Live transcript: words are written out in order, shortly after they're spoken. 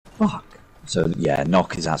Fuck. So yeah,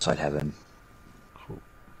 knock is outside heaven. Cool.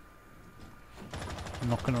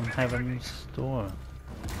 Knocking on heaven's door.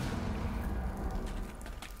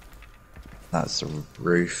 That's the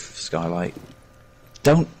roof, skylight.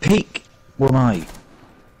 Don't peek! What am I? Yeah,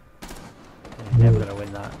 never gonna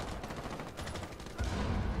win that.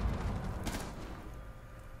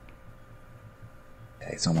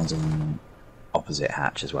 Okay, someone's on opposite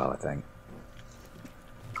hatch as well, I think.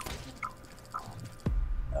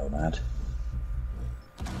 Oh, mad.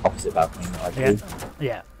 Opposite balcony, I believe.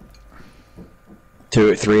 Yeah. Two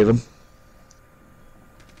or three of them.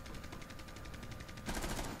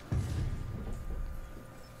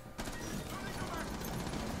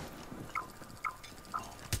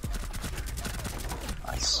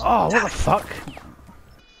 Nice. Oh, what the fuck?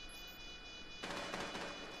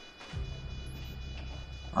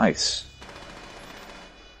 Nice.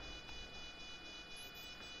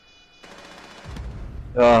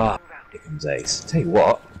 Ah, here comes Ace. Tell you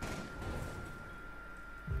what.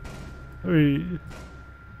 Changing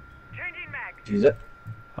mag. Use it.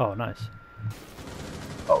 Oh, nice.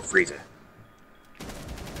 Oh, freezer.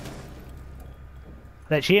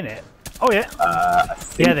 They're actually in it. Oh yeah. I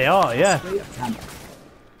think Yeah, they are. Yeah.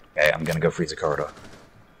 Okay, I'm gonna go freezer corridor.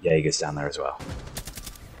 Yeah, he goes down there as well.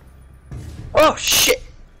 Oh shit!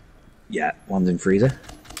 Yeah, one's in freezer.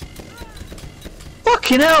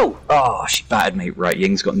 Fucking hell! Oh, she battered me. Right,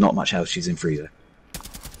 Ying's got not much health. She's in freezer.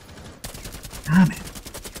 Damn it.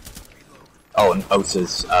 Oh, and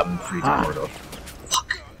Ota's freezer corridor.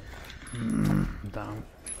 Fuck. Down.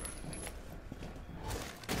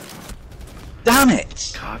 Damn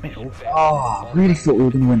it! God, mate. Oh, Oh, I really thought we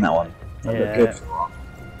were gonna win that one. That looked good yeah. for a while.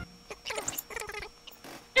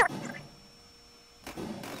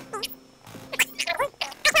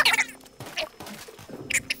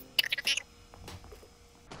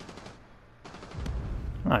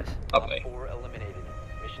 Nice. Lovely. 4 eliminated.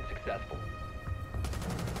 Mission successful.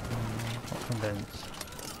 Not convinced.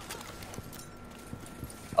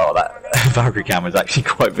 Oh, that Valkyrie cam was actually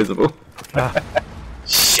quite visible. Ah.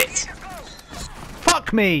 Shit!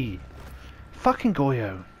 Fuck me! Fucking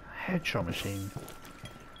Goyo. Headshot machine.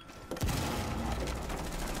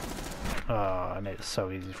 Oh, I made it so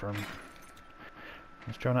easy for him.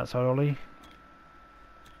 Let's drone outside Ollie.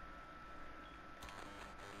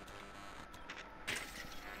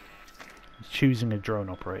 He's choosing a drone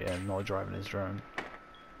operator, not driving his drone.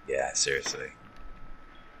 Yeah, seriously.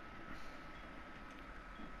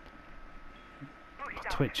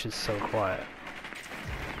 Twitch is so quiet.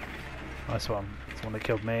 Nice one. It's the one that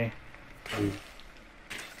killed me.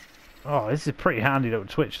 Oh, this is pretty handy little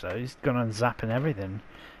Twitch though. He's gone on zapping everything.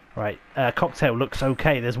 Right, cocktail looks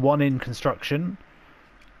okay. There's one in construction.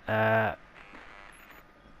 Guessing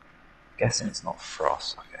it's not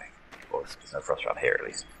Frost. Okay. Well, there's no Frost around here at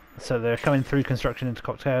least. So they're coming through construction into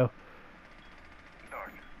cocktail.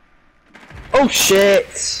 Oh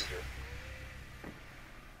shit!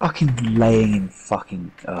 Fucking laying in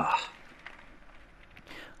fucking. Ugh.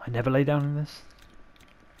 I never lay down in this.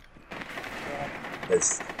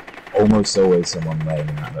 There's almost always someone laying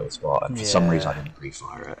in that little spot, and for some Yeah. reason I didn't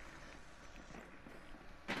pre-fire it.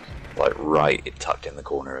 Like right, it tucked in the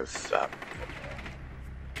corner of. Friendly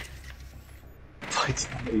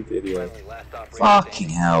last operator Fucking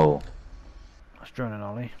hell, Let's drone an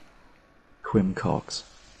Ollie. Quim Cox.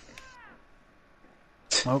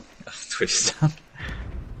 Oh, Twitch down.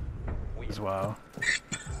 as well.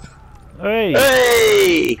 Hey!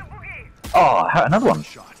 Hey! Oh, another one.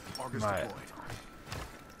 Right.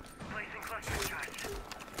 Placing cluster charge.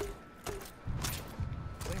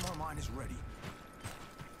 Claymore mine is ready.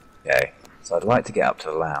 Okay, so I'd like to get up to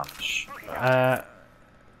the lounge.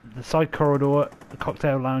 The side corridor, the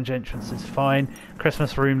cocktail lounge entrance is fine.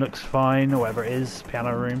 Christmas room looks fine, or whatever it is.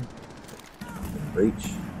 Piano room. Breach.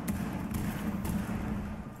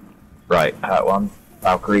 Right, hat one.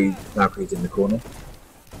 Valkyrie's in the corner.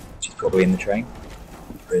 She's probably in the train.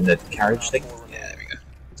 Or in the carriage thing. Yeah, there we go.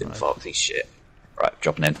 Didn't foxy shit. Right,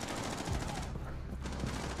 dropping in.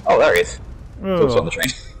 Oh, there he is. He's also on the train.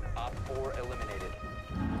 Op 4 eliminated.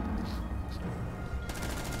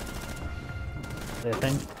 The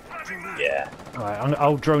thing. Yeah. Right,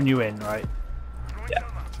 I'll drone you in, right? Yeah.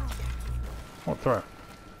 What throw?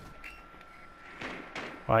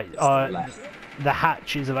 Right, Left. the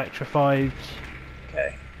hatch is electrified.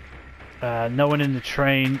 Okay. No one in the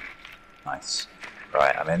train. Nice.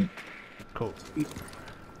 Right, I'm in. Cool.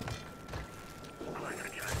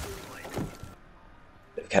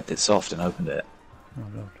 They've kept it soft and opened it. Oh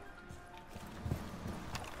god.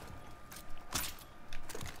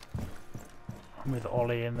 I'm with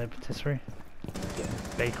Ollie in the patisserie. Yeah.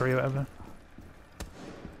 Bakery or whatever.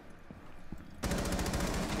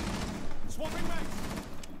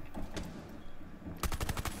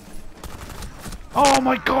 Oh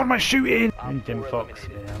my god, my shooting! Op And Jim 4 Fox,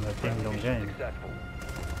 eliminated. yeah, I'm a ding dong Mission game. successful.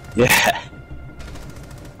 Yeah.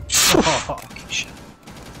 Oh, Fucking shit.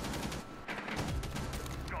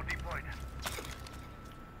 Got deployed.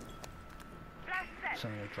 Flash set.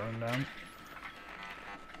 sending a drone down.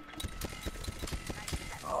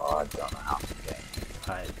 Oh, I don't know how to game.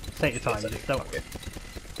 Alright, take your time, just Fuck it.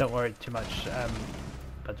 don't worry too much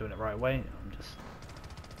about doing it right away. I'm just.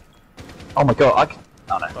 Oh my god, I can.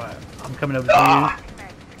 Oh no. Right, I'm coming over to Ah!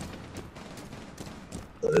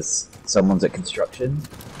 There's someone's at construction.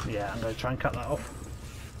 you. Yeah, I'm gonna try and cut that off.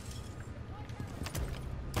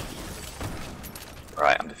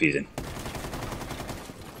 Right, I'm defusing.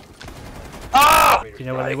 Ah! Do you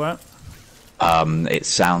know where they were? It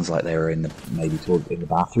sounds like they were in the in the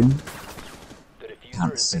bathroom. The diffuser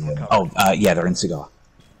Can't has see been them. recovered. Oh, yeah, they're in cigar.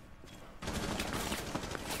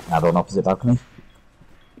 Now they're on opposite balcony.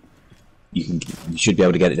 You should be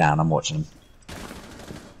able to get it down. I'm watching them.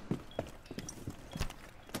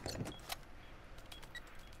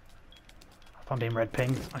 If I'm being red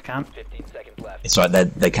pinged, I can't. 15 seconds left. It's right.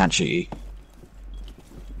 They can't shoot you.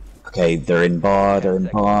 Okay, they're in bar. They're in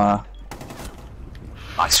bar.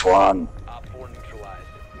 Nice one. Op 4 neutralized.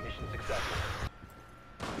 Mission successful.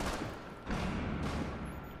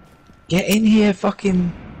 Get in here,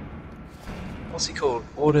 fucking. What's he called?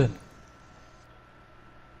 Warden.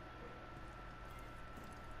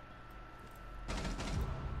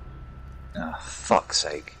 Ah, fuck's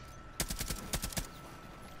sake.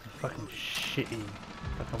 Fucking shitty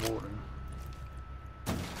fucking warden.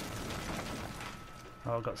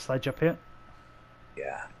 Oh, I've got sledge up here.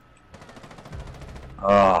 Yeah.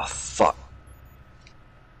 Oh, fuck.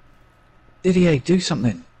 Didier, do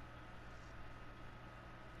something.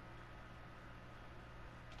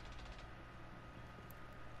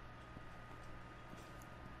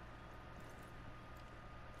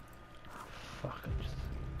 Fuck, I just.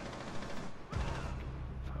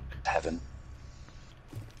 Fuck. Heaven.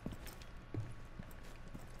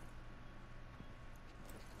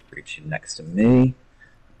 Reaching next to me.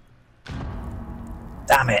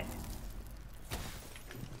 Damn it.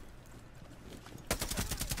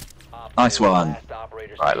 Op Nice 4 one. last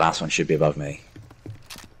operator Right, last one should be above me.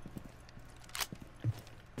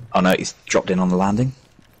 Oh no, he's dropped in on the landing.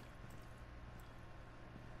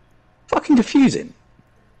 Fucking defusing.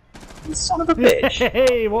 You son of a bitch.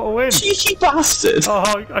 Hey, what a win! Cheeky bastard. Oh,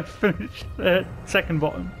 I finished second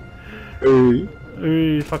bottom. Ooh.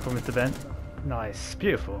 Ooh, fuck on Mr. Ben. Nice,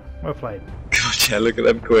 beautiful, well played. God, yeah, look at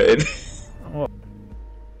them quitting. Oh,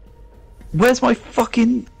 Where's my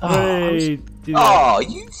fucking... Oh, hey, do oh,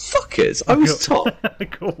 you fuckers. I was top.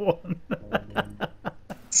 Go on.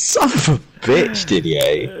 Son of a bitch,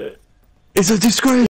 Didier. It's a disgrace.